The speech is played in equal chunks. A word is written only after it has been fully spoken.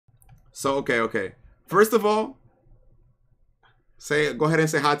So okay. First of all, go ahead and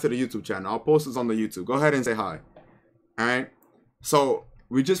say hi to the YouTube channel. I'll post this on the YouTube. Go ahead and say hi. All right. So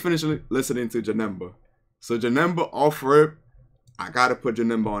we just finished listening to Janemba. So Janemba off rip, I gotta put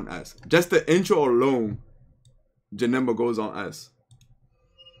Janemba on S. Just the intro alone, Janemba goes on S.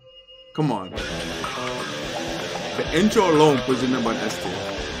 Come on. The intro alone puts Janemba on S tier.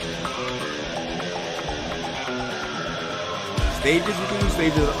 Stages, you can do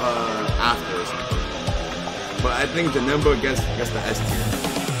stages after or something. But I think Janemba gets the S tier.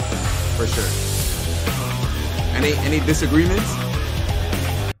 For sure. Any disagreements?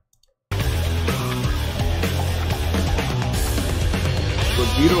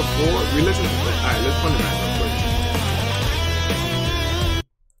 Gogeta 4, we listen to it. Alright, let's fund the match real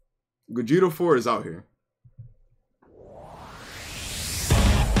quick. Gogeta 4 is out here.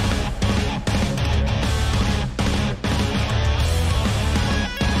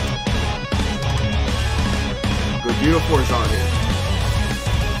 Gogeta 4 is out here.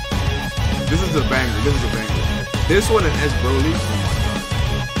 This is a banger. This one and S Broly. Oh my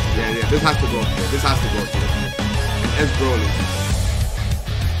god. Yeah. This has to go up there. And S Broly.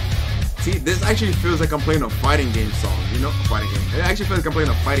 See, this actually feels like I'm playing a fighting game song, you know? A fighting game. It actually feels like I'm playing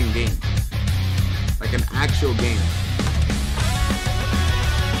a fighting game. Like an actual game.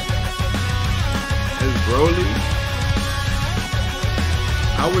 S Broly.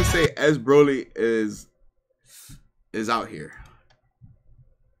 I would say S Broly is out here.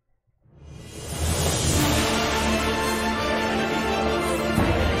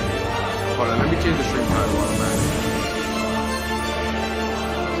 Hold on, let me change the stream title while I'm at it.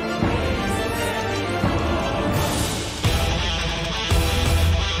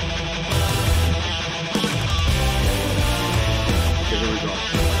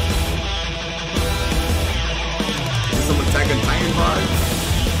 Attack on Titan vibes.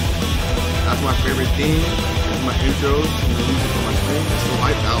 That's my favorite theme. This is my intro to the music for my stream. It's so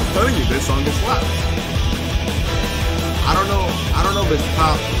hyped. I'm telling you, this song is slaps. I don't know if it's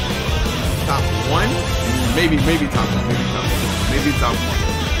top one. Maybe top one. Maybe top one.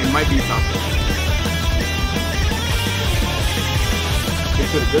 It might be top one. Get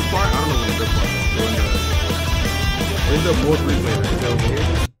to the good part. I don't know when the good part is. Where's the most replay? Is it over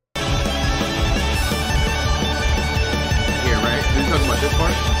here? Are you talking about this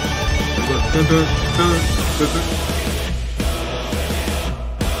part?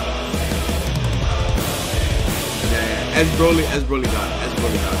 Yeah. S Broly got it.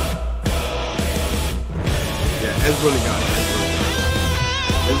 Yeah, S Broly got it.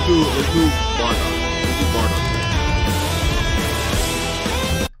 Let's do Bardock.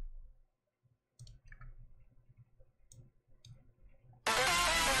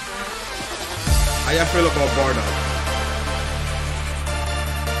 How y'all feel about Bardock?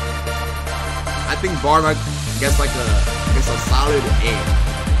 I think Bardock gets like a solid A.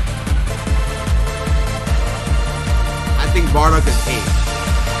 I think Bardock is A.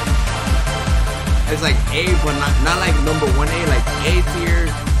 It's like A, but not like number 1A, like A tier.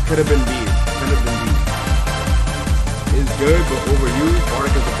 Could have been B. It's good, but overused.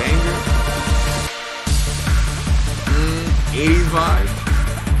 Bardock is a banger. 80s vibe.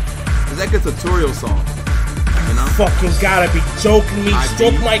 It's like a tutorial song. You know? Fucking gotta be joking me.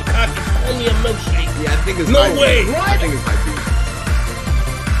 Stroke my cock and call me a milkshake. Yeah, I think it's no way. What? I think it's high B.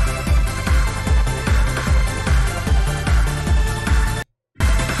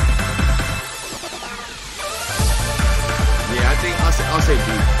 Yeah, I think I'll say B.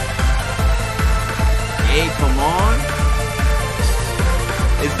 A, come on.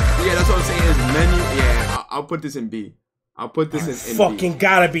 Yeah, that's what I'm saying. Is menu. Yeah, I'll put this in B. I'll put this in fucking B.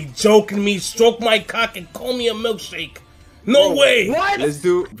 Gotta be joking me. Stroke my cock and call me a milkshake. No way. What? Let's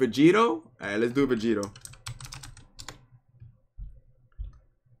do Vegito. Alright, let's do Vegito.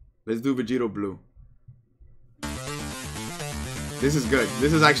 Let's do Vegito Blue. This is good.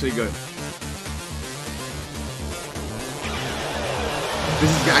 This is actually good. This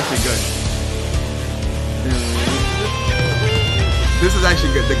is actually good. This is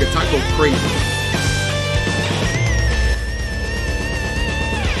actually good. The guitar goes crazy.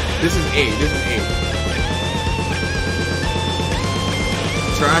 This is A.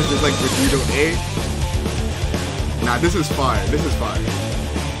 Trash is like Vegito A. Nah, this is fire.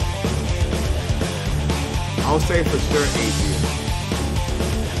 I'll say for sure A tier.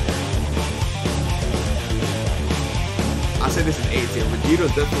 I'll say this is A tier.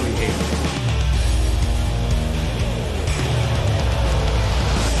 Vegito's definitely A.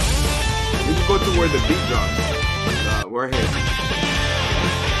 We can go to where the beat drops. We're here.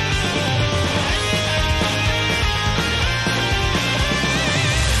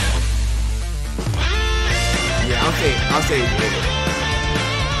 I'll say it's A.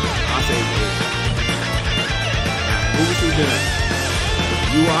 I'll say it's A. Who was doing that?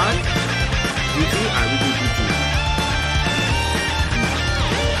 UI? GT? Alright, we do GT.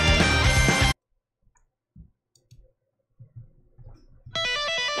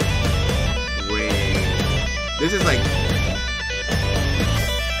 Wait. This is like...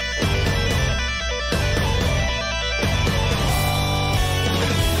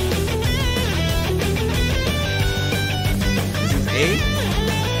 This is A?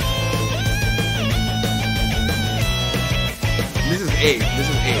 This is A. This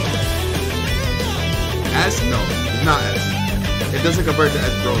is A. S? No, it's not S. It doesn't convert to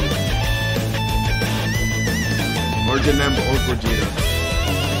S Broly. Or Janemba or Vegeta.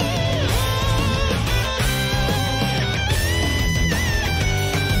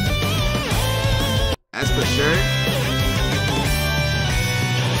 S for sure.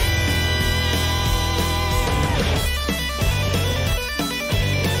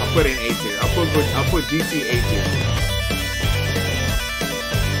 I'll put it in A tier. I'll put GT A tier.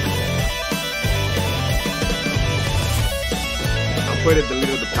 Put it the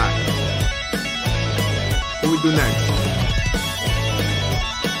leader of the pack. What do we do next?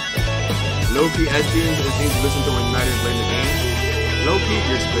 Low-key S tier is the things to listen to when United is playing the game. Low-key,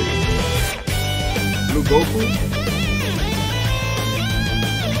 you're spitting. Blue Goku.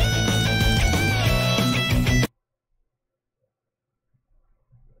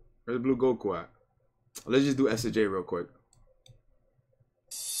 Where's Blue Goku at? Let's just do S to J real quick.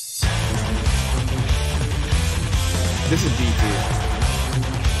 This is B tier.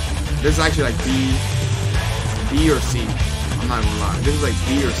 This is actually like B or C. I'm not even lying. This is like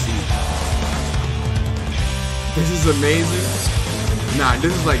B or C. This is amazing. Nah,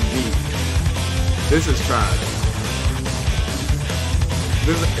 this is like B. This is trash.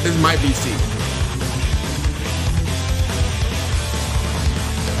 This might be C.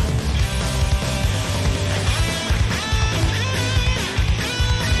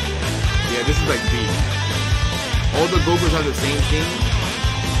 Yeah, this is like B. All the Gokus have the same thing.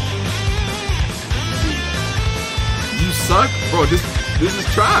 You suck? Bro, this is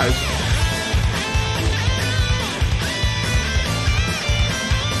trash.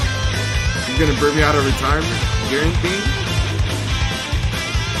 You gonna bring me out of retirement? Guaranteed?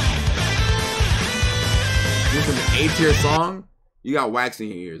 This is an A tier song? You got wax in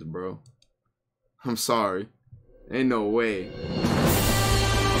your ears, bro. I'm sorry. Ain't no way.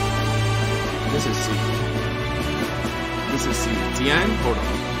 This is C. This is C. Tien? Hold on.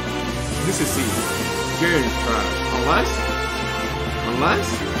 This is C. Gary is trash. Unless?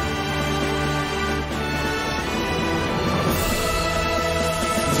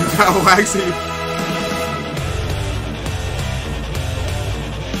 You got waxy.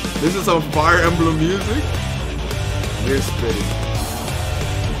 This is some Fire Emblem music? They're spitting.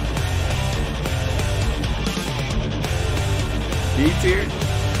 B tier?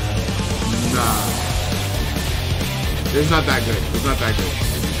 Nah. It's not that good. It's not that good.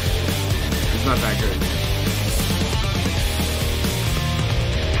 It's not that good.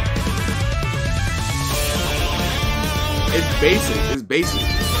 It's basic. It's basic.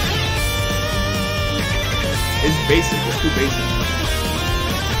 It's basic. It's too basic.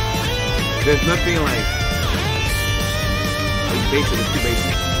 There's nothing like... It's basic. It's too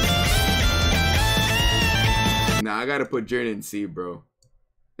basic. Nah, I gotta put Journey in C, bro.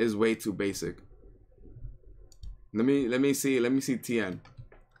 It's way too basic. Let me see Tien.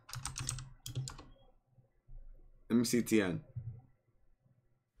 Let me see Tien.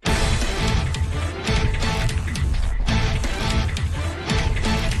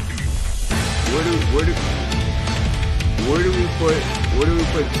 Where do we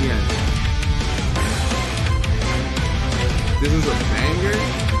put Tien? This is a banger?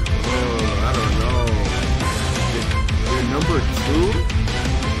 Oh, I don't know. You're number 2?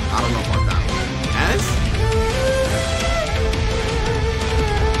 I don't know about that one. S?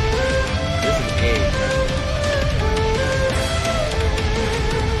 This is A.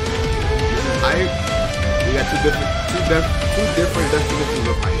 This is hype. We got two different definitions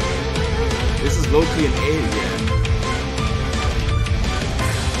of hype. This is low-key an A again.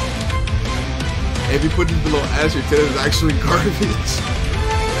 If you put this below S, your tail is actually garbage.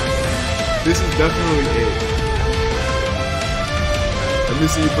 This is definitely A. Let me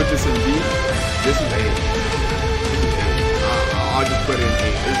see you put this in B. This is A. This is A. I'll just put it in A.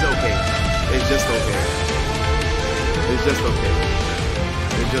 It's okay. It's just okay. It's just okay.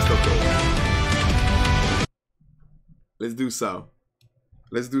 It's just okay. Let's do so.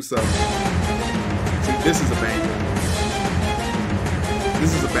 Let's do so. See, this is a banger.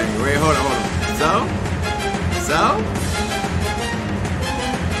 This is a banger. Wait, hold on. So? Cell?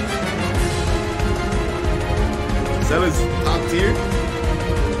 Cell is top tier?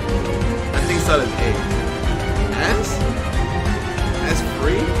 I think Cell is A. S? S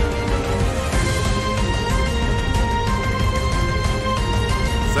free?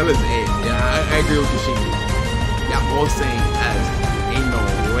 Cell is A. Yeah, I agree with Kushiki. Y'all both saying S. Ain't no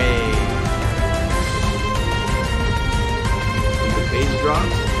way. When the bass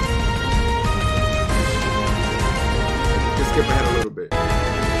drops, just skip ahead a little bit.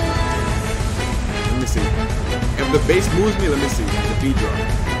 Let me see. If the bass moves me, let me see. The beat drop.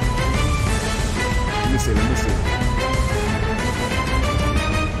 Let me see. Let me see.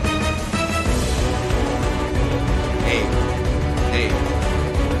 A.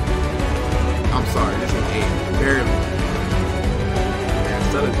 I'm sorry, this is A. Barely. Yeah,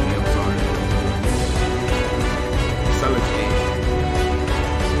 Cell is A, I'm sorry. Cell is A.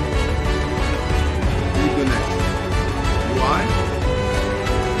 Who you do next? Why?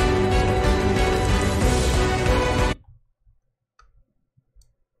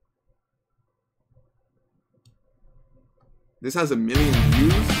 This has 1 million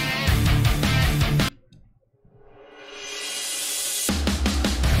views?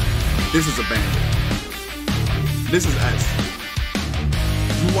 This is a banger. This is S.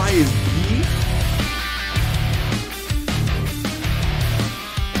 UI is B?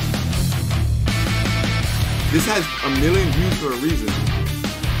 This has 1 million views for a reason.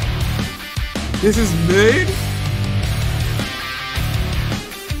 This is mid?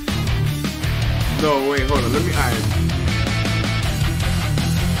 No, wait, hold on. Let me add.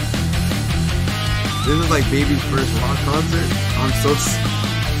 This is like Baby's first rock concert. I'm so...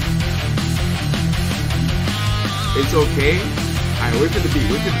 It's okay. Alright, wait for the beat.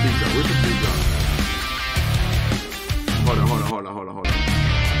 Wait for the beat drop. Wait for the beat drop. Hold on.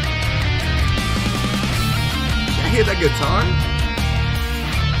 Can I hear that guitar?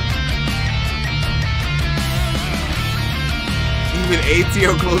 Even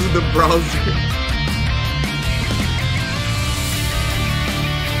ATL closes the browser.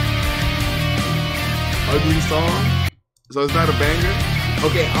 Ugly song. So is that a banger?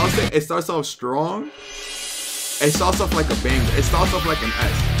 Okay, I'll say it starts off strong. It starts off like a banger. It starts off like an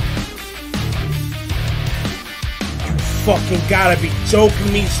S. You fucking gotta be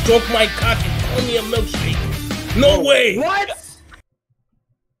joking me. Stroke my cock and call me a milkshake. No way. What?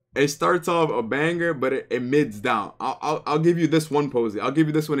 It starts off a banger, but it mids down. I'll give you this one, Posey. I'll give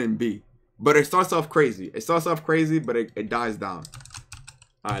you this one in B. But it starts off crazy. It starts off crazy, but it dies down.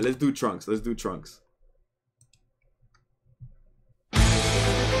 All right, let's do Trunks. Let's do Trunks.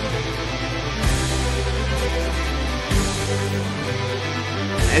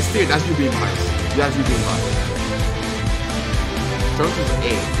 S tier, that's you being nice. That's you being nice. Trunks is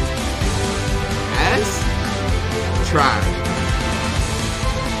A. S? Trash.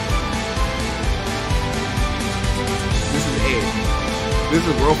 This is A. This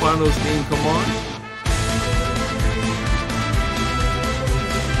is World Finals theme, come on.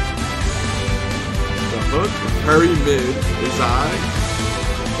 The hook, very mid, is I.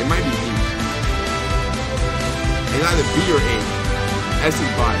 It might be B. It's either B or A. S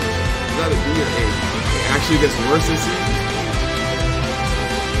is biased. Is that a B or A? It actually gets worse this season.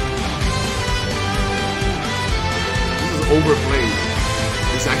 This is overplayed.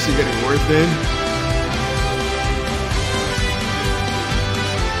 It's actually getting worse then.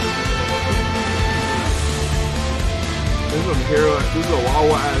 This is a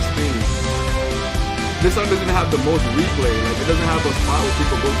Wawa ass thing. This song doesn't have the most replay. Like it doesn't have those spots where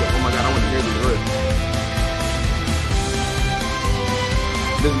people go to, oh my god, I want to hear this riff.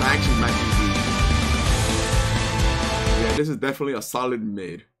 This is actually not easy. Yeah, this is definitely a solid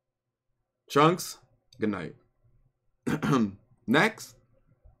mid. Trunks, good night. Next,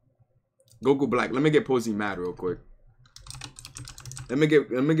 Goku Black. Let me get Posey mad real quick. Let me get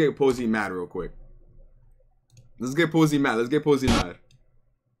Posey mad real quick. Let's get Posey mad. Let's get Posey mad.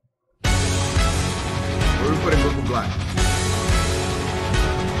 Where are we putting Goku Black?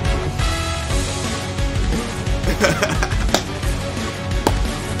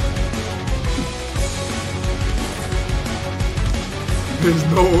 There's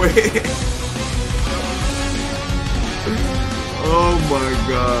no way. Oh my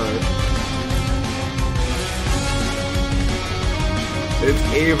god. It's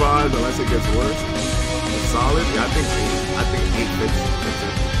A vibes unless it gets worse. It's solid. Yeah, I think A fits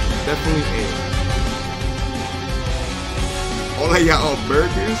it. Definitely A. All of y'all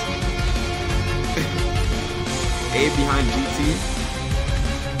burgers. A behind GT.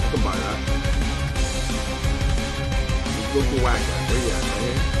 I can buy that. Goku Whack. Where you at,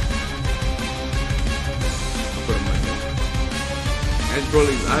 man?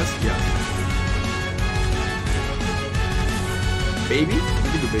 Broly's S? Yeah. Baby?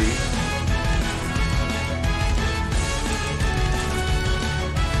 Look at the baby.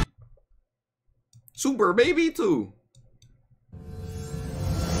 Super baby too.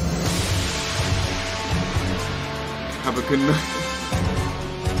 Have a good night.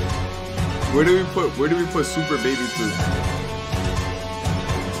 Where do we put Super Baby to?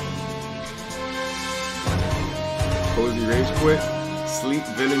 Cozy Rage Quit, Sleep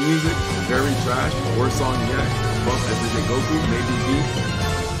Villain Music, Very Trash, Worst Song Yet, Fuck SJ Goku, Maybe B,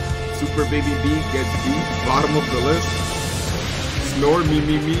 Super Baby B gets B, bottom of the list, Snore Me.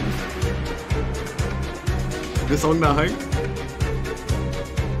 This song not hype?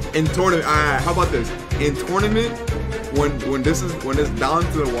 In tournament, how about this? In tournament, when it's down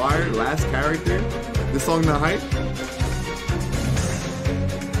to the wire, last character, this song not hype?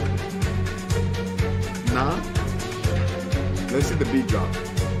 Nah. Let's see the beat drop.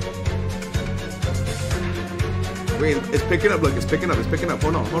 Wait, it's picking up. Look, it's picking up.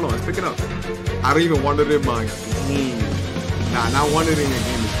 Hold on, it's picking up. I don't even want it in my game. Nah, not want it in your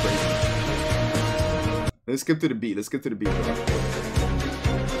game is crazy. Let's skip to the beat. Bro.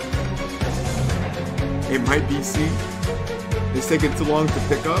 It might be C. It's taking too long to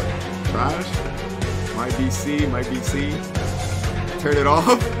pick up. Trash. Might be C. Turn it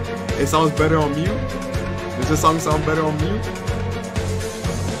off. It sounds better on mute. Does this song sound better on mute?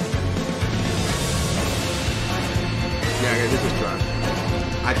 Yeah, this is trash.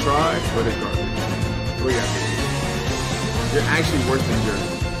 I tried, but it's garbage. Where you at? You're actually worse than yours.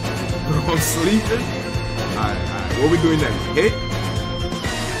 Bro, I'm sleeping. Alright. What are we doing next? Hit?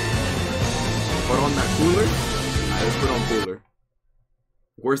 Put on that cooler? Alright, let's put on cooler.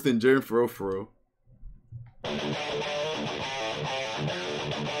 Worse than Jaren for real.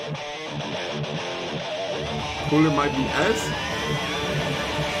 Cooler might be S.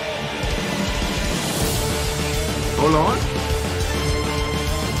 Hold on.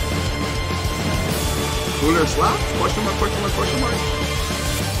 Cooler slaps? Question mark.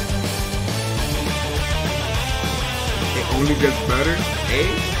 It only gets better. A?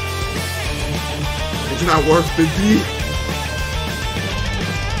 It's not worse than D.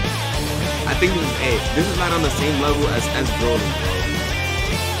 I think this is A. This is not on the same level as S Broly.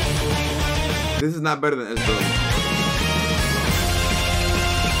 This is not better than S Broly.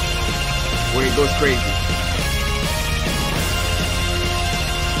 Where it goes crazy.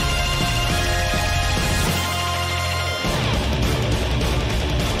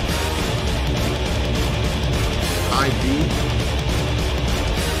 IB.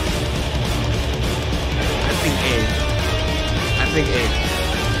 I think A.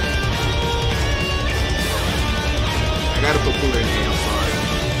 I gotta put cooler in A, I'm sorry.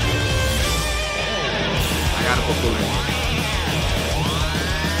 I gotta put cooler in A.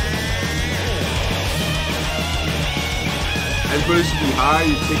 S-Broly should be high,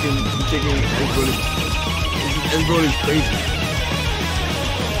 you're taking S-Broly. S-Broly is crazy.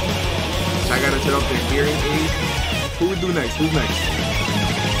 So I gotta turn up the hearing aid. Who we do next? Who's next?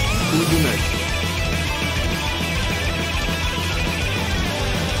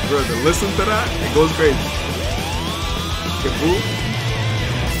 Brother, listen to that, it goes crazy. Kaboo.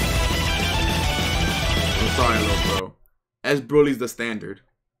 I'm sorry, little bro. S Broly's the standard.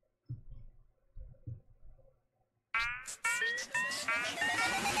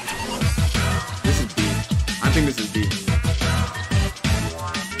 This is B. I think this is B.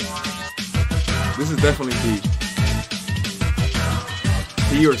 This is definitely B.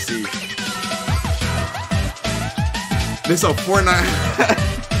 B or C. This is a Fortnite.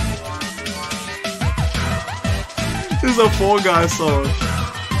 This is a Fall Guys song.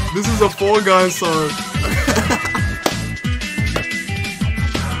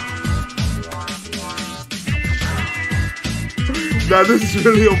 Nah, this is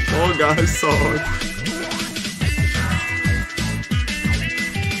really a Fall Guys song.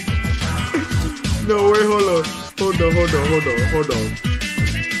 No, wait, hold on.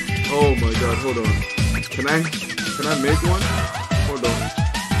 Oh my god, hold on. Can I make one? Hold on.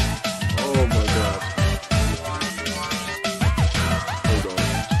 Oh my god. Hold on.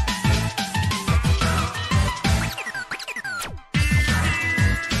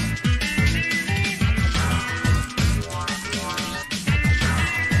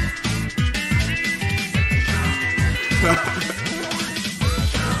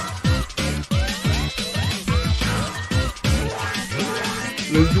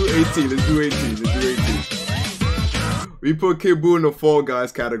 Let's do 18. We put Kid Buu in the Fall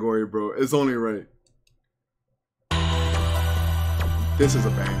Guys category, bro. It's only right. This is a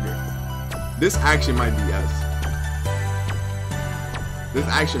banger. This actually might be S. This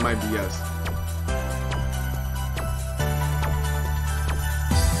action might be yes.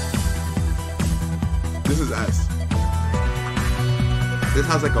 This is S. This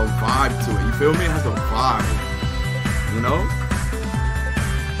has like a vibe to it. You feel me? It has a vibe. You know?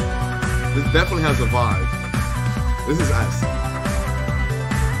 This definitely has a vibe. This is S.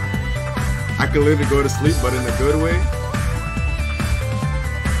 I can literally go to sleep, but in a good way.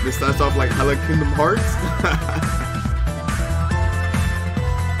 This starts off like hella Kingdom Hearts.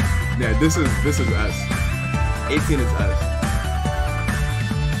 Yeah, this is S. 18 is S.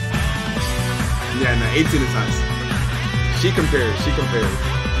 Yeah, no, 18 is S. She compares.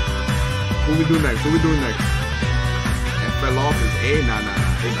 Who we do next? And fell off is A? Nah,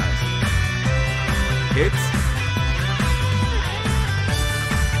 it's S. Hits.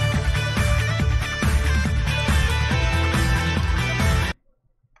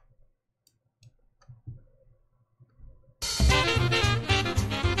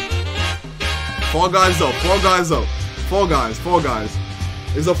 Fall Guys up. Fall Guys.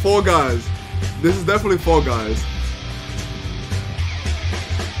 It's a Fall Guys. This is definitely Fall Guys.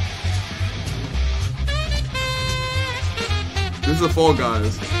 This is a Fall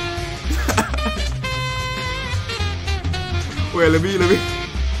Guys. Wait, let me.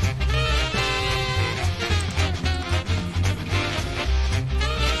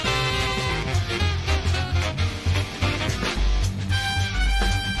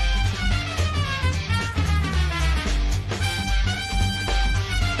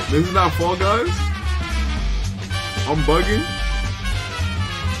 This is not Fall Guys? I'm bugging?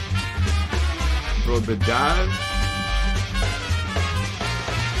 Bro, the jazz?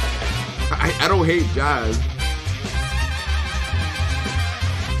 I don't hate jazz.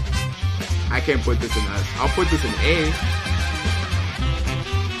 I can't put this in S. I'll put this in A.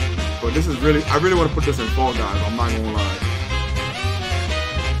 But this is really, I really want to put this in Fall Guys, I'm not gonna lie.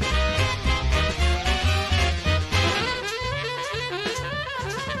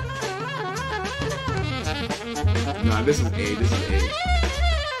 Nah, this is A.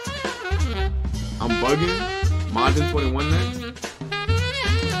 I'm bugging. Majin 21 next.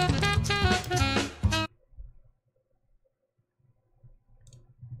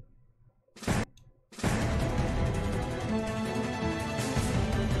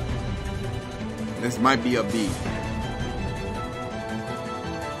 This might be a B.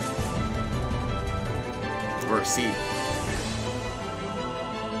 Or a C.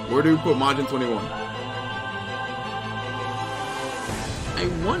 Where do we put Majin 21? I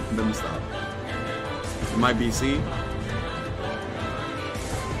want them to stop. It might be C.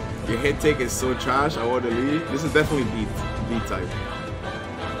 Your hit take is so trash, I want to leave. This is definitely B type.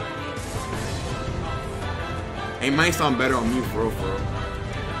 It might sound better on me for real.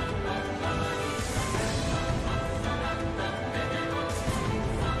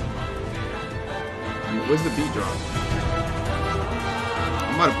 Where's the beat drop?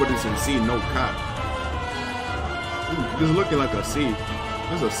 I'm about to put this in C, no cap. Ooh, this is looking like a C.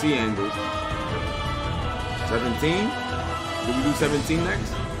 This is a C angle. 17? Do we do 17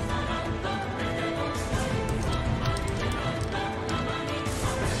 next?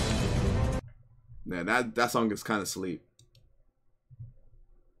 Yeah, that song is kind of sleep.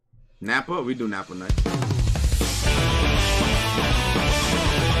 Nappa? We do Nappa next.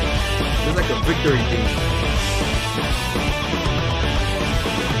 It's like a victory theme.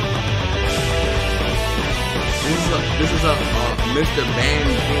 This is a Mr. Band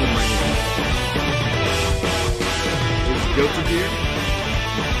theme right here. It's Guilty Gear.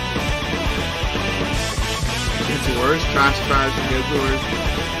 Gets worse. Trash. Gets worse.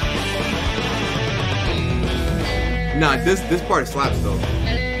 Nah, this part slaps though.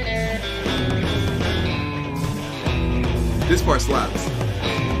 This part slaps.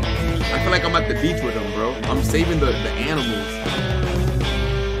 I feel like I'm at the beach with them, bro. I'm saving the animals.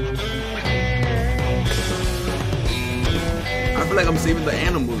 I feel like I'm saving the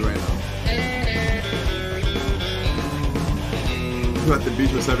animals right now. You at the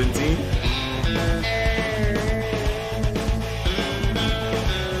beach with 17?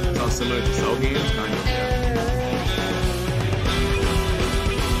 Sounds similar to Cell games, kind of, yeah.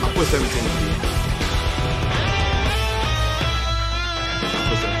 I'll put 17 in B.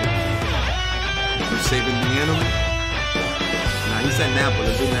 Saving the animal? Nah, he said Nappa.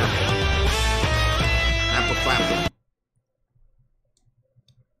 Let's do Nappa. Nappa Flappa.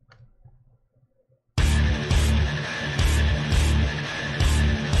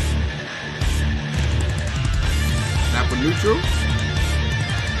 Nappa neutral?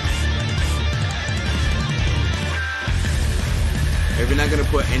 If you're not gonna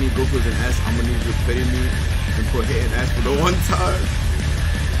put any any Goku's in S, I'm gonna need you to pity me and put hit in S for the one time.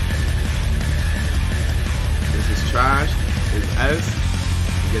 This is trash. It's S.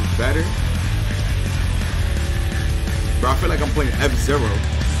 It gets better. Bro, I feel like I'm playing F-Zero.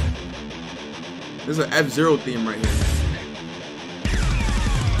 This is an F-Zero theme right here.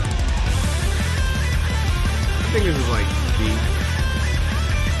 I think this is like B.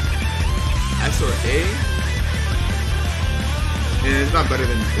 S or A. And it's not better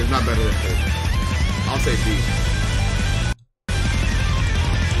than A. I'll say B.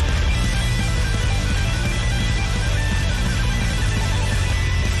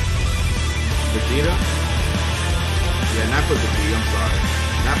 Vegeta? Yeah, Nappa's a B, I'm sorry.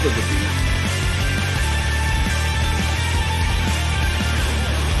 Nappa's a B.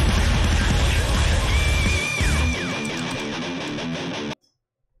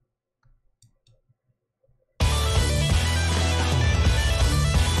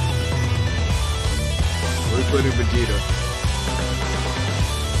 We're putting Vegeta.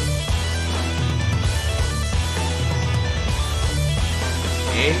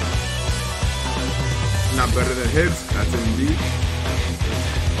 A? Not better than his. That's an B. I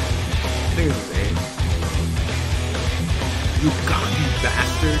think it was A. You cocky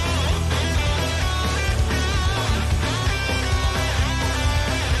bastard.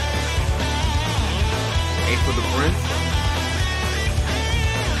 A for the prince.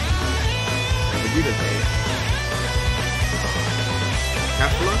 Vegeta's A.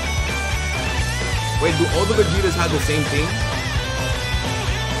 Kefla? Wait, do all the Vegetas have the same thing?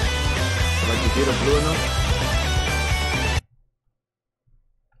 Like Vegeta blue enough?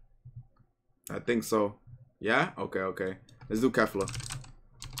 I think so. Yeah? Okay. Let's do Kefla.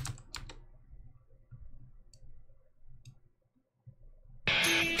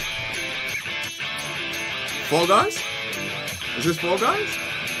 Fall Guys? Is this Fall Guys?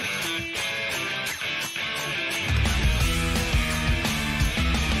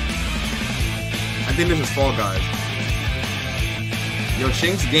 I think this is Fall Guys. Yo,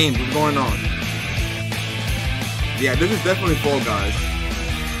 Shink's Games, what's going on? Yeah, this is definitely Fall Guys.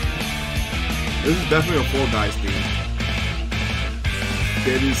 This is definitely a Fall Guys theme.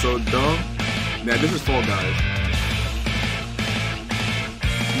 Baby's so dumb. Yeah, this is Fall Guys.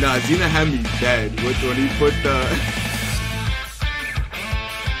 Nah, Xena had me dead when he put the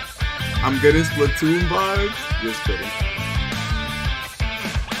I'm getting Splatoon vibes. Just kidding.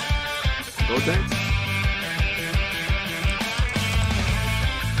 Go thanks.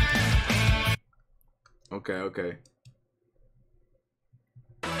 Okay.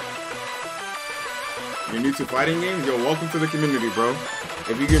 You're new to fighting games? Yo, welcome to the community, bro.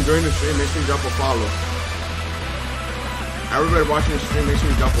 If you can join the stream, make sure you drop a follow. Everybody watching the stream, make sure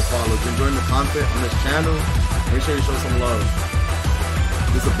you drop a follow. If you're enjoying the content on this channel, make sure you show some love.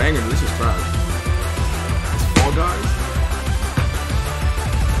 This is a banger. This is trash. It's Fall Guys.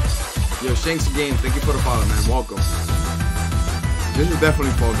 Yo, Shanks Games, thank you for the follow, man. Welcome. This is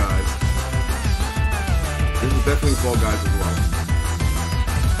definitely Fall Guys. This is definitely Fall Guys as well.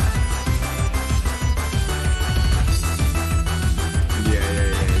 Yeah.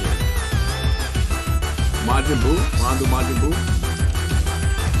 Majin Buu? Wanna do Majin Buu?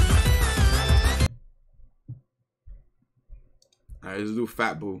 Alright, let's do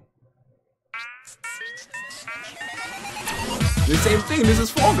Fat Buu. The same thing, this is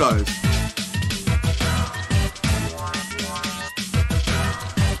Fall Guys.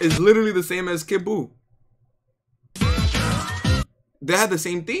 It's literally the same as Kid Buu. They had the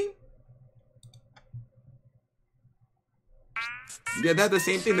same theme? Yeah, they had the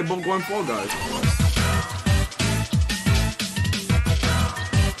same thing. They're both going Fall Guys.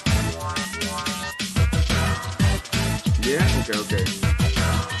 Yeah? Okay.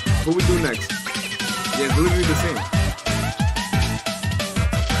 Who we do next? Yeah, it's literally the same.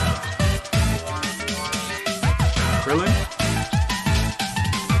 Krillin?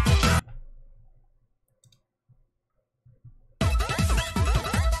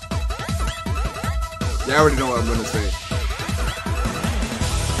 Yeah, I already know what I'm gonna say.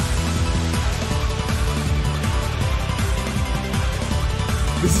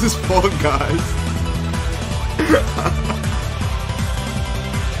 This is Fall Guys.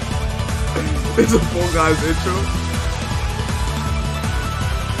 It's a Fall Guys intro.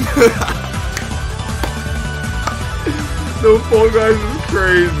 No, Fall Guys is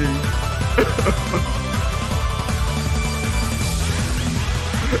crazy.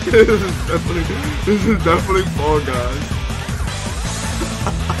 This is definitely Fall Guys.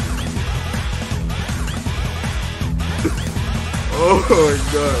 Oh my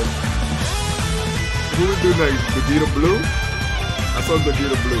god. Who we do next? Vegeta Blue? I saw so good due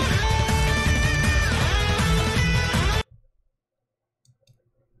to blue.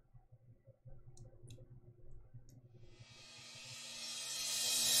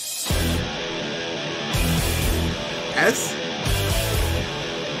 S?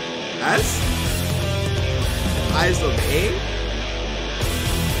 S? Highest of A?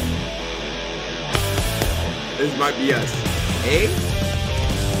 This might be S. A?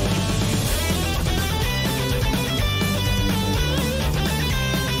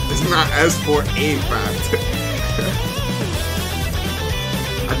 It's not S for A fact.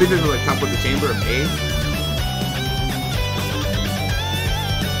 I think this is like top of the chamber of A.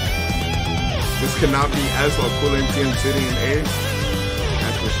 This cannot be S while Cool MTM sitting in A.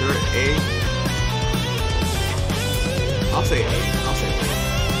 That's for sure. A. I'll say A. I'll say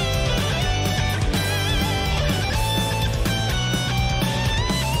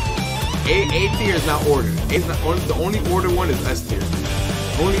A. A tier is not ordered. A's not, the only ordered one is S tier.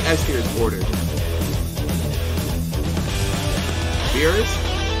 Only S tier is ordered. Beerus?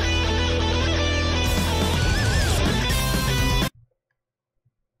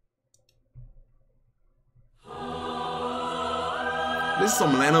 This is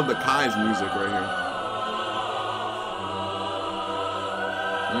some Land of the Kai's music right here.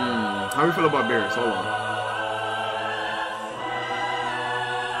 How do you feel about Beerus? Hold on.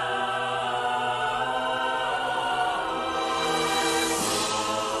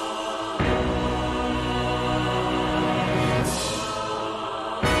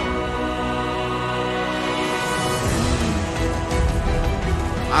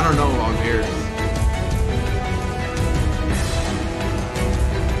 I don't know about Beerus.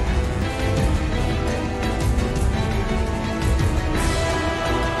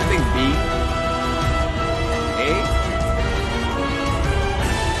 I think B. A.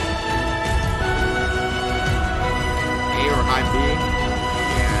 A or high B.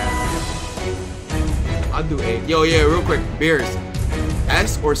 Yeah. I'll do A. Yo, yeah, real quick. Beerus.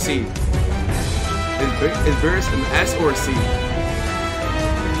 S or C? Is Beerus an S or a C?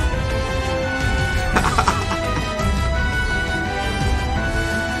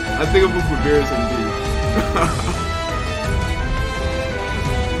 I think I'm going for Beerus and D.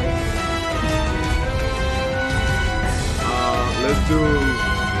 Let's do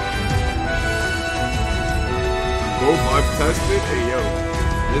both I've tested. Hey yo,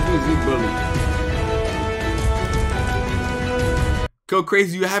 let's do Z Bully. Go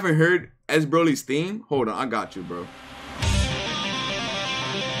crazy, you haven't heard S Broly's theme? Hold on, I got you, bro.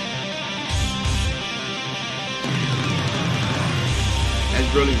 S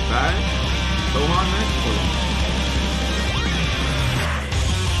Broly's bad? Sohan, man? Hold on.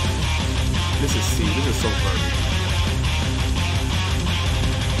 This is C. This is so perfect.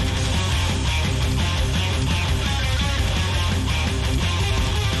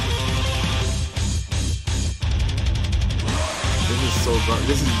 This is so garbage.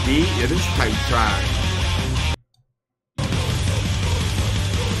 This is D? Yeah, this is type trash.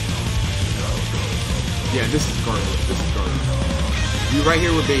 Yeah, this is garbage. This is garbage. You right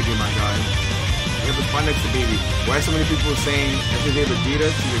here with Baby, my guy. You have to find next to Baby. Why are so many people saying SJ Vegeta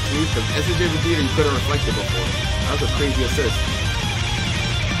to your tweet? Because SJ Vegeta you couldn't reflect it before. That was a crazy assist.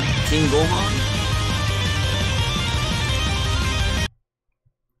 Team Gohan?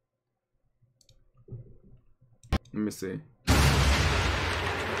 Let me see.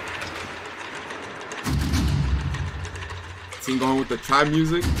 Team Gohan with the tribe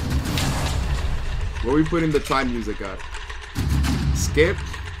music? Where we putting the tribe music at? Skip.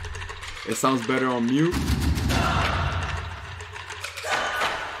 It sounds better on mute.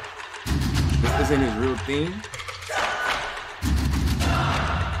 This isn't his real theme.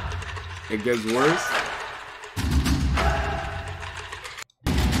 It gets worse.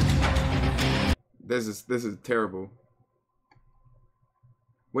 This is terrible.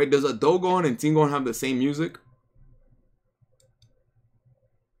 Wait, does a Dogon and Team Gohan have the same music?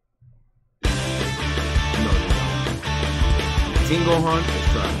 Team Gohan is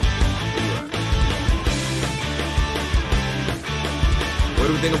trash. What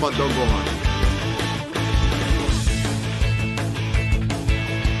do we think about Gohan?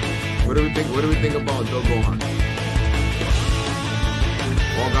 What do we think about Gohan?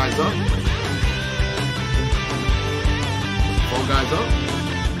 All guys up? All guys up?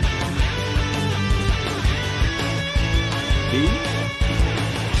 D?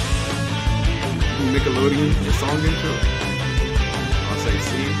 Nickelodeon, the song intro? I'll say C.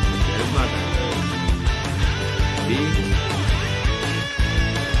 Yeah, it's not that bad. B.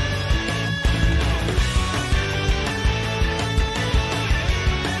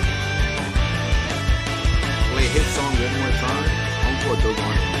 Play a hit song one more time. Encore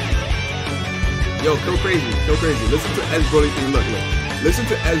Yo, Kill Crazy. Listen to S Broly theme. Look. Listen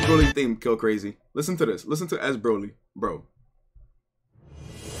to S Broly theme, Kill Crazy. Listen to this. Listen to S Broly, bro.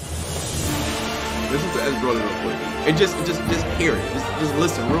 Listen to S Broly real quick. And just hear it. Just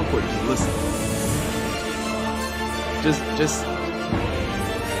listen real quick. Just listen. Just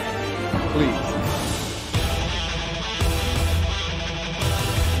please.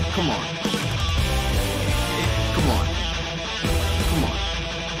 Come on.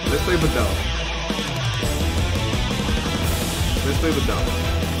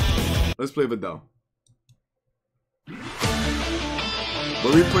 Let's play Vidal.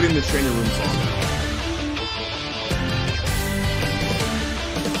 Where we put in the training room song.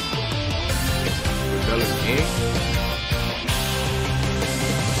 Vidal is A.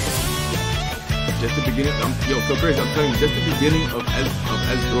 Just the beginning. Yo, Kill Crazy. I'm telling you, just the beginning of S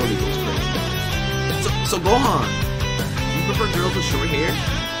Broly goes crazy. So Gohan, you prefer girls with short hair?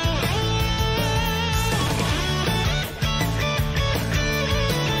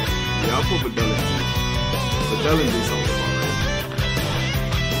 Yeah, I'll put Vidal in. Vidal in this song.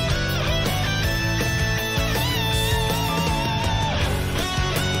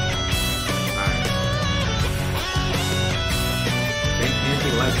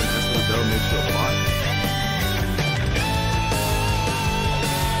 Anything less than S Vidal makes you a bot.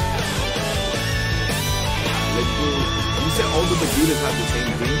 Let's do. You said all the Vegetas have the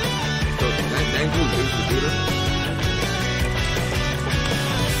same thing, so that includes base Vegeta.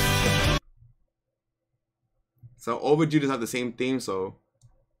 So all Vegetas have the same theme, so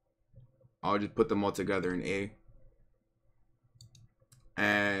I'll just put them all together in A.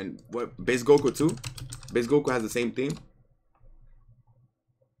 And what, base Goku too? Base Goku has the same theme.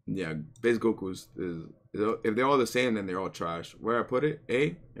 Yeah, base Goku is if they're all the same, then they're all trash. Where I put it?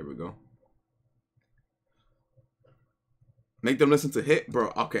 A. Here we go. Make them listen to Hit,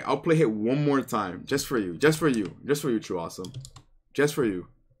 bro. Okay, I'll play Hit one more time, just for you, True Awesome, just for you.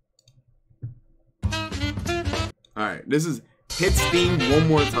 All right, this is Hit's theme one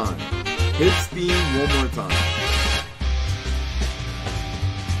more time. Hit's theme one more time.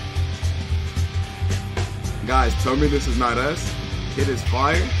 Guys, tell me this is not us. Hit is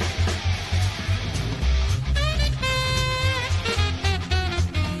fire.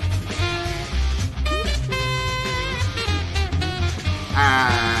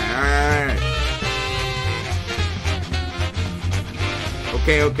 Alright.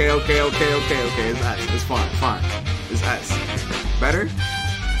 Okay. It's S. It's fine. It's S. Better?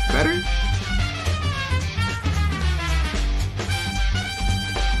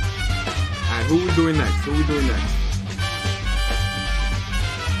 Alright, who we doing next?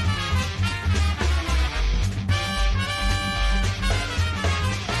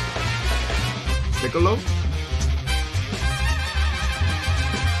 Piccolo?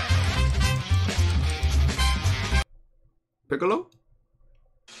 Piccolo?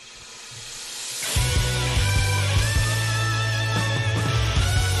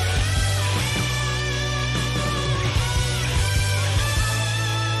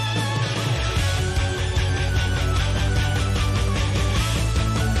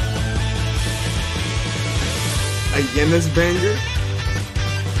 Again, this banger?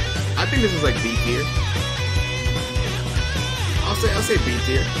 I think this is like B tier. I'll say B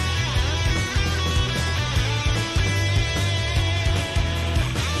tier.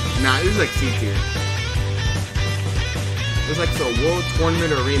 Nah, this is like C tier. It's like the World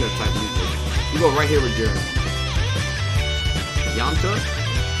Tournament Arena type music. You go right here with Jiren. Yamcha?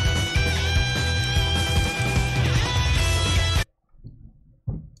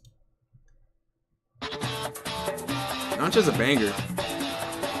 Yamcha's a banger.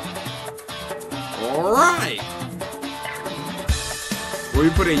 Alright! Where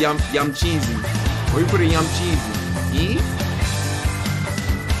you put in Yam Cheesy? Where you put in Yam Cheesy? E?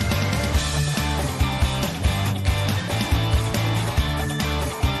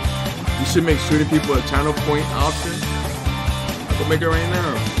 You should make shooting people a channel point option. I'll make it right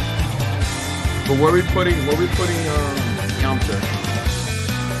now. But where we putting Yamcha?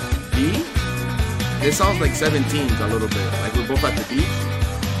 E? It sounds like 17s a little bit. Like we're both at the beach.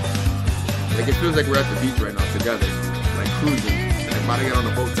 Like it feels like we're at the beach right now together. Like cruising. Like about to get on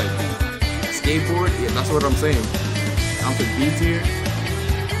a boat type thing. Skateboard? Yeah, that's what I'm saying. Alpha B tier?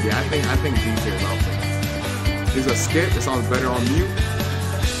 Yeah, I think B tier is Alpha. There's a skip, it sounds better on mute.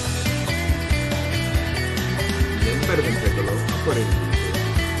 Yeah, it's better than Piccolo. I'll put it in B tier.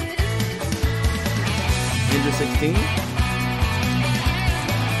 Andrew 16?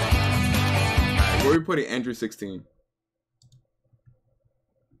 Alright, where are we putting Andrew 16?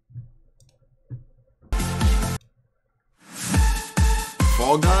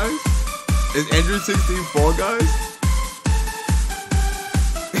 Fall Guys? Is Andrew 16 Fall Guys?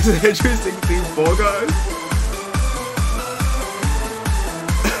 Is Andrew 16 Fall Guys?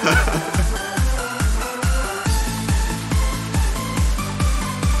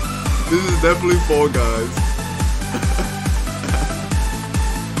 This is definitely Fall Guys.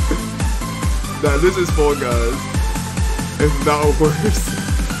 Nah, this is Fall Guys. If not worse.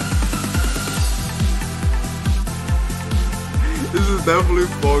 This is definitely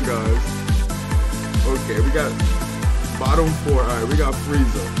Fall Guys. Okay, we got bottom 4. Alright, we got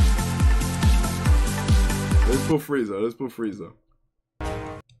Frieza. Let's put Frieza. Let's put Frieza.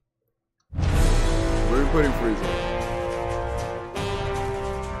 Where are we putting Frieza?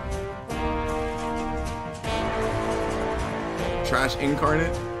 Trash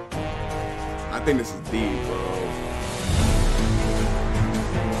Incarnate? I think this is D, bro.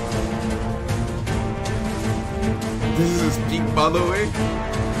 This is his peak, by the way.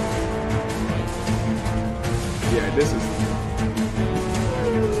 Yeah, this is.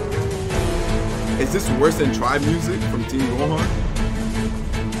 Is this worse than Tribe Music from Team Gohan?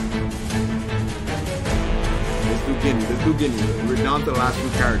 Let's do Ginny. Let's do Ginny. We're down to the last 2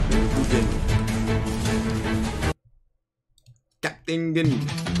 characters. Let's do Ginny. Captain Ginny.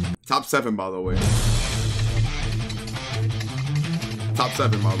 Top 7, by the way. Top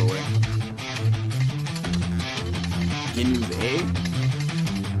 7, by the way. Ginny's A.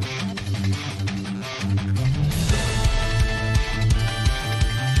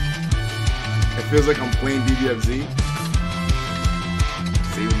 It feels like I'm playing dbfz.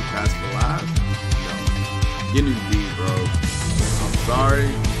 Saving the past for last. No. Ginny's D, bro. I'm sorry,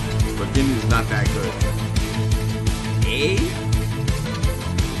 but Ginny's not that good. A?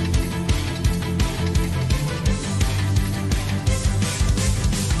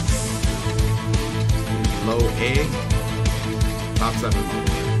 Low A. Top 7.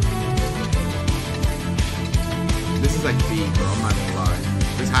 This is like B, bro. I'm not gonna lie.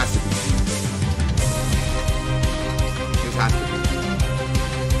 This has to be B. This has to be B.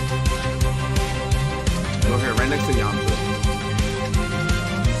 Go here, right next to Yamcha.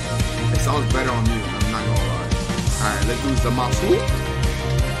 It sounds better on mute. I'm not gonna lie. Alright, let's do Zamasu.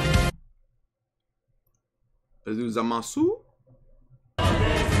 Let's do Zamasu.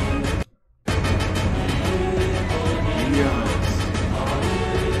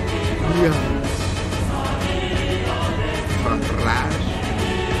 Yes. Trash.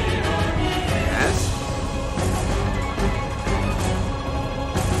 Yes.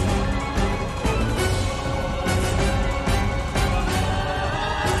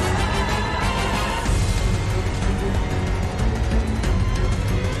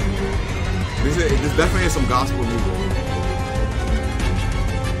 This definitely is some gospel music.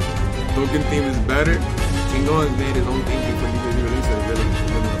 Token theme is better. Tingo has made his own theme before he released a really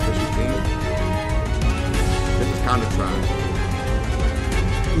official theme. This is kind of trash.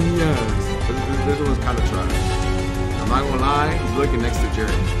 Yes. This one's kind of trash. I'm not gonna lie, he's looking next to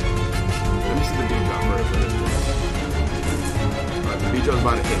Jerry. Let me see the beat drop first. Alright, the beat drop's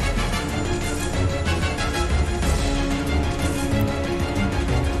about to hit.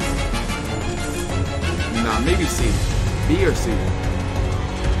 Nah, maybe C. B or C.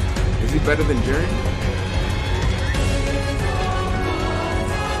 Is he better than Jerry?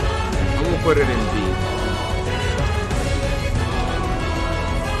 I'm gonna put it in B.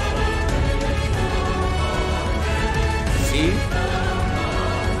 C?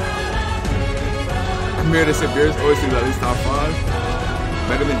 I'm here to say Beer's always seems at least top 5.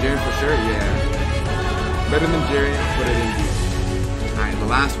 Better than Jerry for sure? Yeah. Better than Jerry, I'll put it in B. Alright, the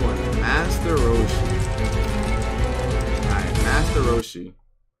last one. Master Roshi. Alright, Master Roshi.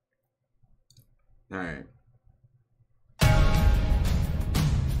 Alright.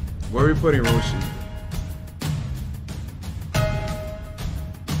 Where are we putting Roshi?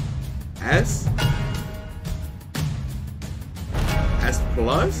 S? S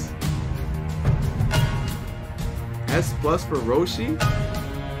plus? S plus for Roshi?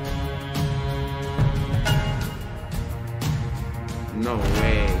 No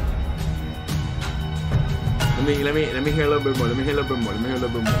way. Let me hear a little bit more. Let me hear a little bit more.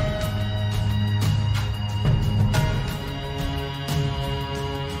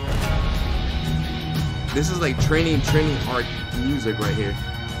 This is like training art music right here.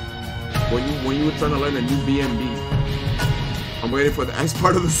 When you were trying to learn a new BMB. I'm waiting for the S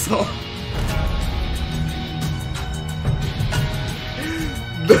part of the song.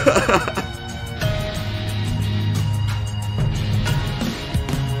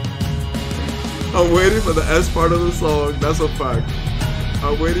 I'm waiting for the S part of the song. That's a fact.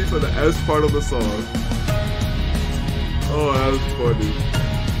 I'm waiting for the S part of the song. Oh, that was funny.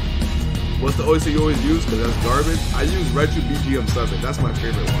 What's the OST you always use? Because that's garbage. I use Retro BGM7. That's my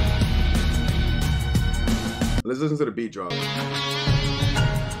favorite one. Let's listen to the beat drop.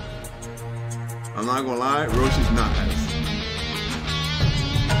 I'm not gonna lie, Roshi's not S.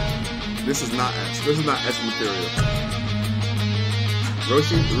 This is not S. This is not S material.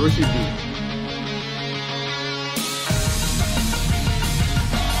 Roshi B.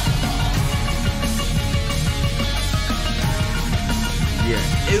 Yeah,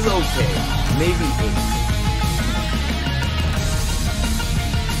 it's okay. Maybe 8.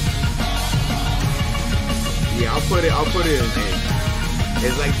 Yeah, I'll put it in A.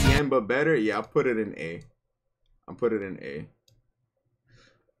 It's like Tien but better. Yeah, I'll put it in A. I'll put it in A.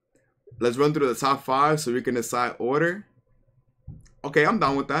 Let's run through the top 5 so we can decide order. Okay, I'm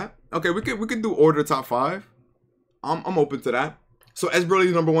down with that. Okay, we can do order top 5. I'm open to that. So S Broly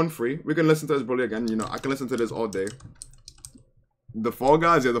is number 1 free. We can listen to S Broly again. You know, I can listen to this all day. The Fall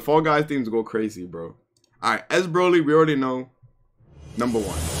Guys, yeah, the Fall Guys themes go crazy, bro. All right, S Broly, we already know number 1.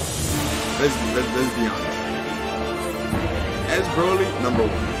 Let's be honest. S Broly, number 1.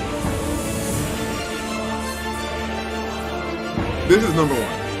 This is number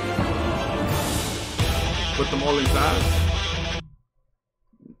 1. Put them all inside.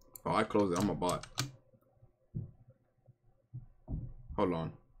 Oh, I closed it. I'm a bot. Hold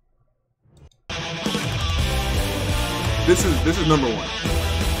on. This is number 1.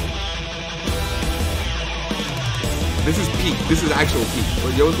 This is peak. This is actual peak.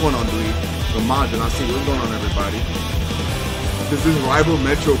 Yo, what's going on, dude? Ramaj and I see what's going on, everybody. This is rival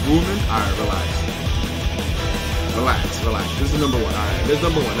Metro Boomin. Alright, relax. Relax. This is number 1. Alright, this is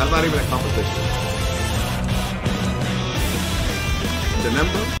number 1. That's not even a competition.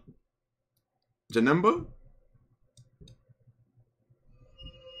 Janemba?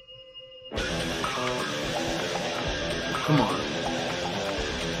 Come on.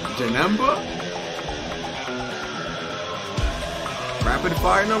 Janemba? Rapid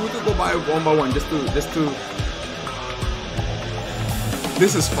fire? No, we could go by one by one just to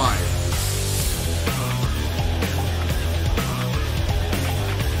This is fire.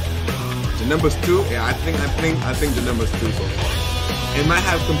 Janemba's 2? Yeah, I think Janemba's 2 so far. It might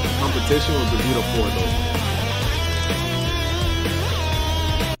have some competition with Vegeta 4 though.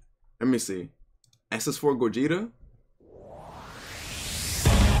 Let me see. SS4 Gogeta?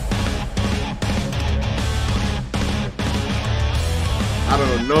 I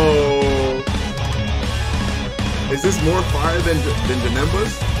don't know. Is this more fire than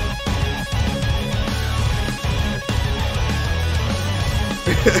Janemba's?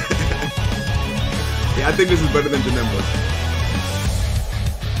 Yeah, I think this is better than Janemba's.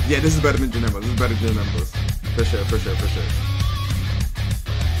 Yeah, this is better than Janemba's. This is better than Janemba's. For sure.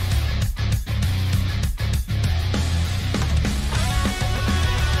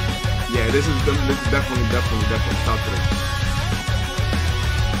 Yeah, this is definitely top 3.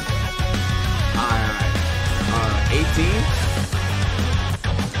 Alright. 18?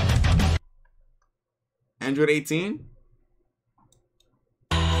 Android 18?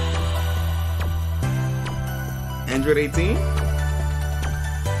 Android 18?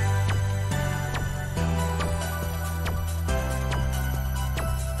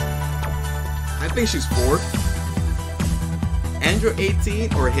 I think she's 4. Android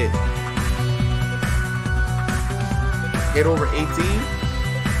 18 or Hit? Hit over 18?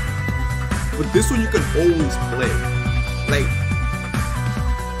 But this one you can always play. Like,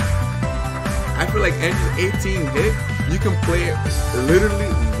 I feel like Android 18 Hit, you can play it literally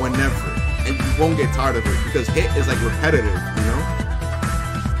whenever. And you won't get tired of it. Because Hit is like repetitive, you know?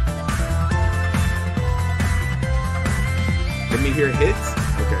 Let me hear hits?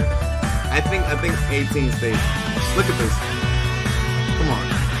 Okay. I think 18 stays. Look at this. Come on.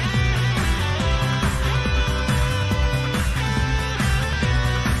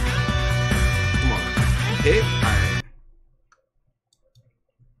 Come on. Hit? Alright.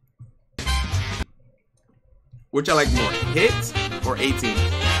 Which I like more? Hits or 18?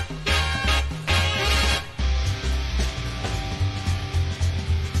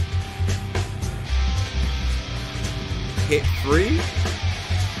 Hit 3?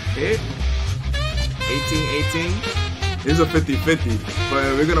 Hit 18. This is a 50-50, but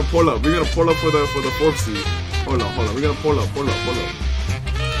we're gonna pull up. We're gonna pull up for the 4th seed. Hold on. We're gonna pull up.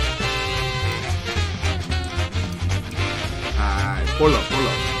 Alright, pull up.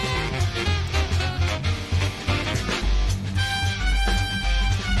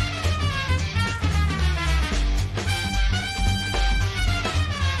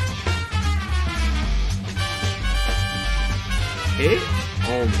 Hit?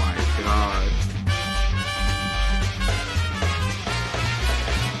 Oh my god.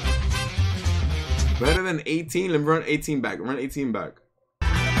 Better than 18? Let me run 18 back. Run 18 back.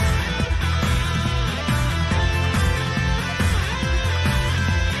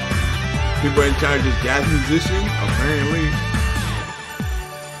 People in charge of jazz musician? Apparently.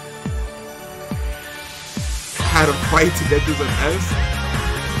 Had a fight to get this an S?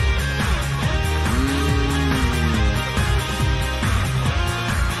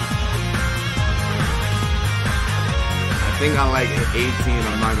 I think I like 18,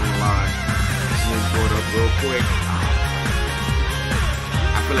 I'm not gonna lie. Let me pull it up real quick.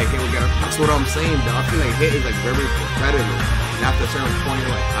 I feel like hit will get up. That's what I'm saying, though. I feel like hit is like very repetitive. And after a certain point,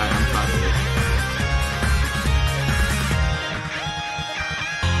 you're like, alright, I'm tired of it.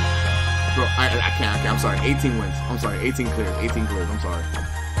 Bro, I can't. I'm sorry. 18 wins. I'm sorry. 18 clears. 18 clears. I'm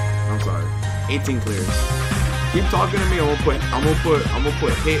sorry. 18 clears. Keep talking to me. I'm gonna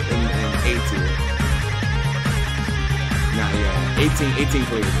put hit in A tier. Nah, yeah. 18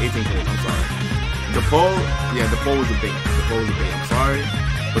 clears. 18 clears. I'm sorry. The poll, yeah, the poll was a bait. The poll was a bait. I'm sorry,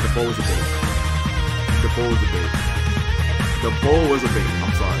 but the poll was a bait. The poll was a bait. The poll was a bait.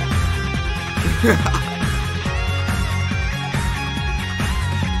 I'm sorry.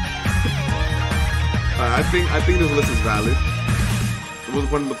 I think this list is valid. It was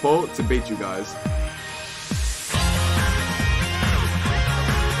one of the poll to bait you guys.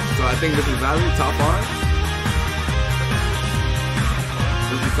 So I think this is valid. Top 5.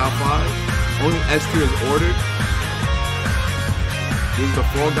 This is top 5. Only S tier is ordered. This is the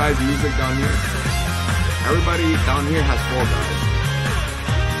Fall Guys music down here. Everybody down here has Fall Guys.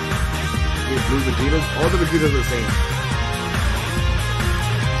 These blue Vegetas. All the Vegetas are the same.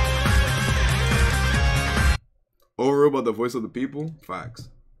 Overruled by the voice of the people. Facts.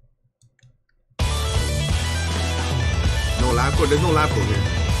 No lab code. There's no lab code here.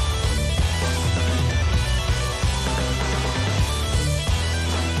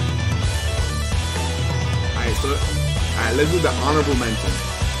 Alright, let's do the honorable mention.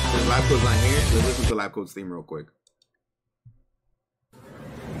 Since lab code's not here, let's listen to lab code's theme real quick.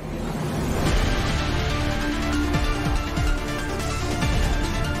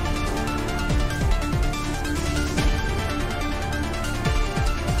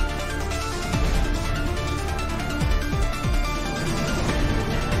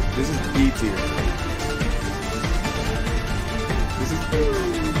 This is B tier. This is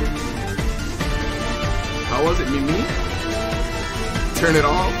how was it, Mimi? Turn it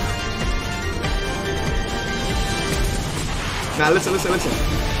off. Now listen.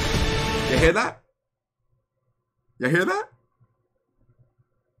 You hear that? You hear that?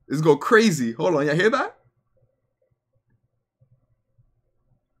 This go crazy. Hold on, you hear that?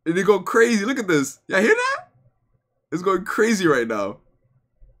 It go crazy. Look at this. You hear that? It's going crazy right now.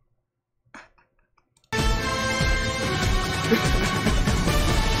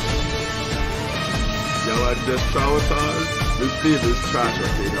 Y'all are just traumatized. This theme is trash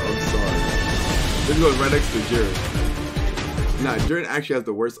right here, I'm sorry. This goes right next to Jiren. Nah, Jiren actually has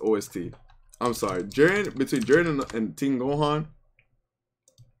the worst OST. I'm sorry. Jiren, between Jiren and Team Gohan.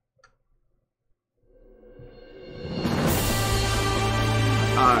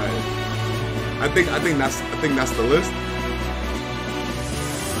 Alright. I think that's the list.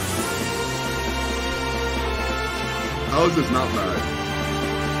 How is this not bad?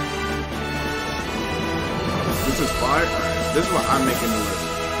 This is fire. Right. This is why I'm making the list.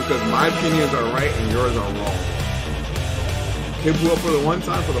 Because my opinions are right and yours are wrong. Kid blew up for the one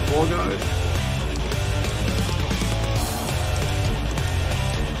time for the Fall Guys.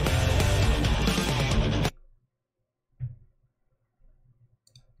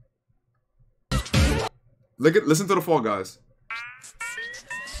 Listen to the Fall Guys.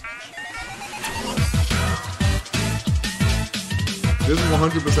 This is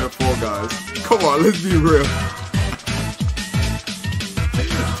 100% Fall Guys. Come on, let's be real.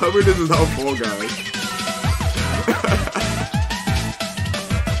 Tell me this is how Fall Guys.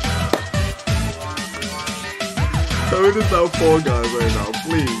 Tell me this is how Fall Guys right now,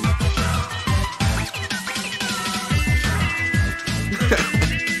 please.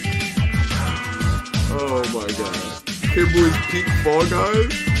 Oh my god. Kid Boy's peak Fall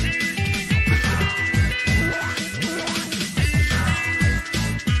Guys?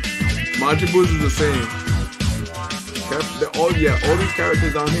 Majin Boos is the same. All these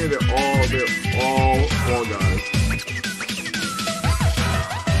characters down here, they're all Fall Guys.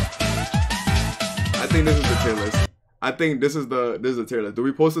 I think this is the tier list. I think this is the tier list. Do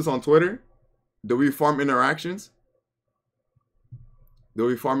we post this on Twitter? Do we farm interactions? Do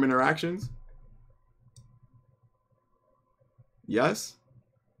we farm interactions? Yes?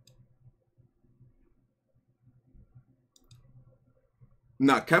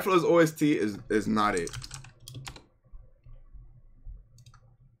 Nah, Kefla's OST is not it.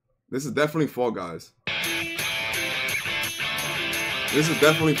 This is definitely Fall Guys. This is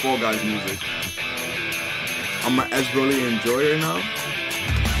definitely Fall Guys music. I'm an S-Broly enjoyer now.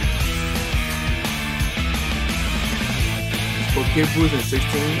 Put Kid Boo's in 16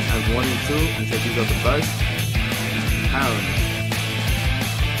 as 1 and 2 and said these are the best. Hell no.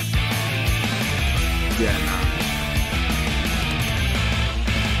 Yeah, nah.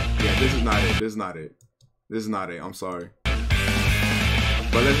 Yeah, this is not it. This is not it. This is not it. I'm sorry.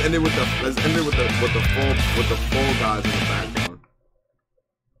 But let's end it with the Fall Guys in the background.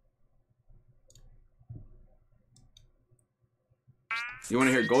 You want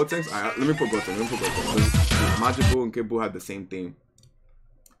to hear Gotenks? Alright, let me put Gotenks. Majin Buu and Kid Buu have the same theme.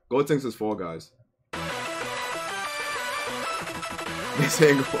 Gotenks is Fall Guys. They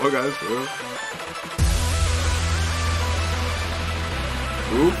saying Fall Guys for real?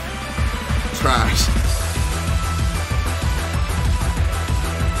 Oof. Trash.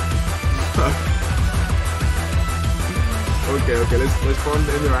 Okay, let's form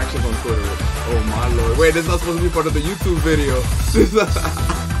the interactions on Twitter. Oh my lord. Wait, this is not supposed to be part of the YouTube video. This is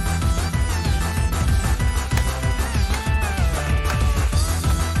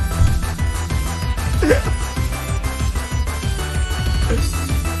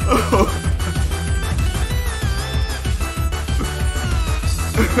oh.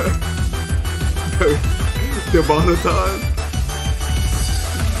 The monotone.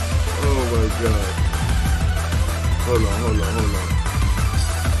 Oh my god. Hold on. Here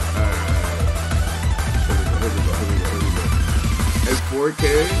we go. It's 4K.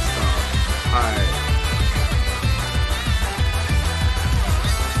 Alright.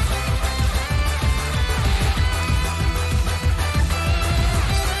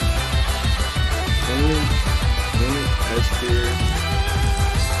 Only S tier.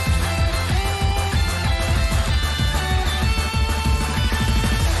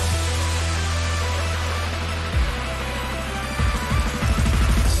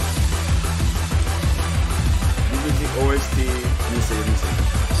 OST, let me see.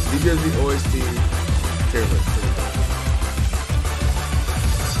 dbfz OST tier list.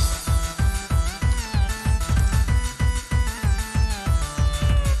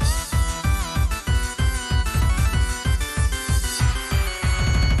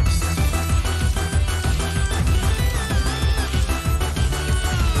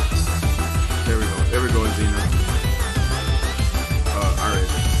 There we go, Xena. Alright.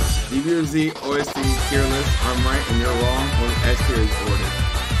 dbfz OST tier list. I'm right and you're wrong. Only S tier is ordered.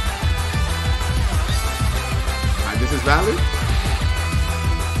 Alright, this is valid?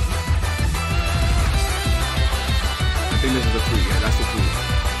 I think this is a tweet. Yeah, that's the tweet.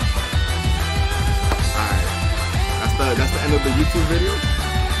 Alright. That's the end of the YouTube video.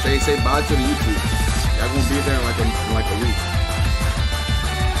 Say bye to the YouTube. Y'all gonna be there in like a week.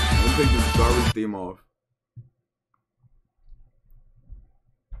 I'm gonna take this garbage theme off.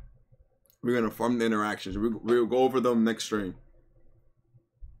 We're gonna farm the interactions. We'll go over them next stream.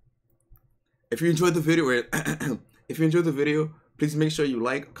 If you enjoyed the video, please make sure you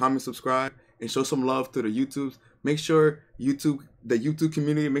like, comment, subscribe, and show some love to the YouTubes. Make sure the YouTube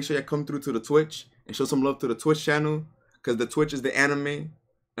community, make sure you come through to the Twitch and show some love to the Twitch channel, because the Twitch is the anime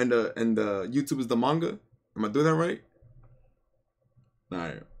and the YouTube is the manga. Am I doing that right?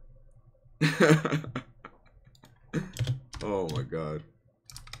 Alright. Oh my god.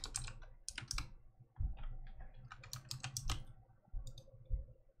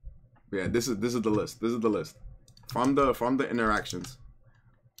 Yeah, this is the list. This is the list from the interactions.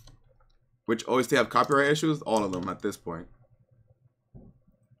 Which OST have copyright issues? All of them at this point.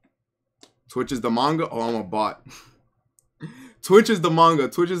 Twitch is the manga. Oh, I'm a bot. Twitch is the manga.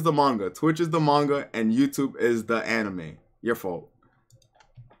 Twitch is the manga. Twitch is the manga, and YouTube is the anime. Your fault.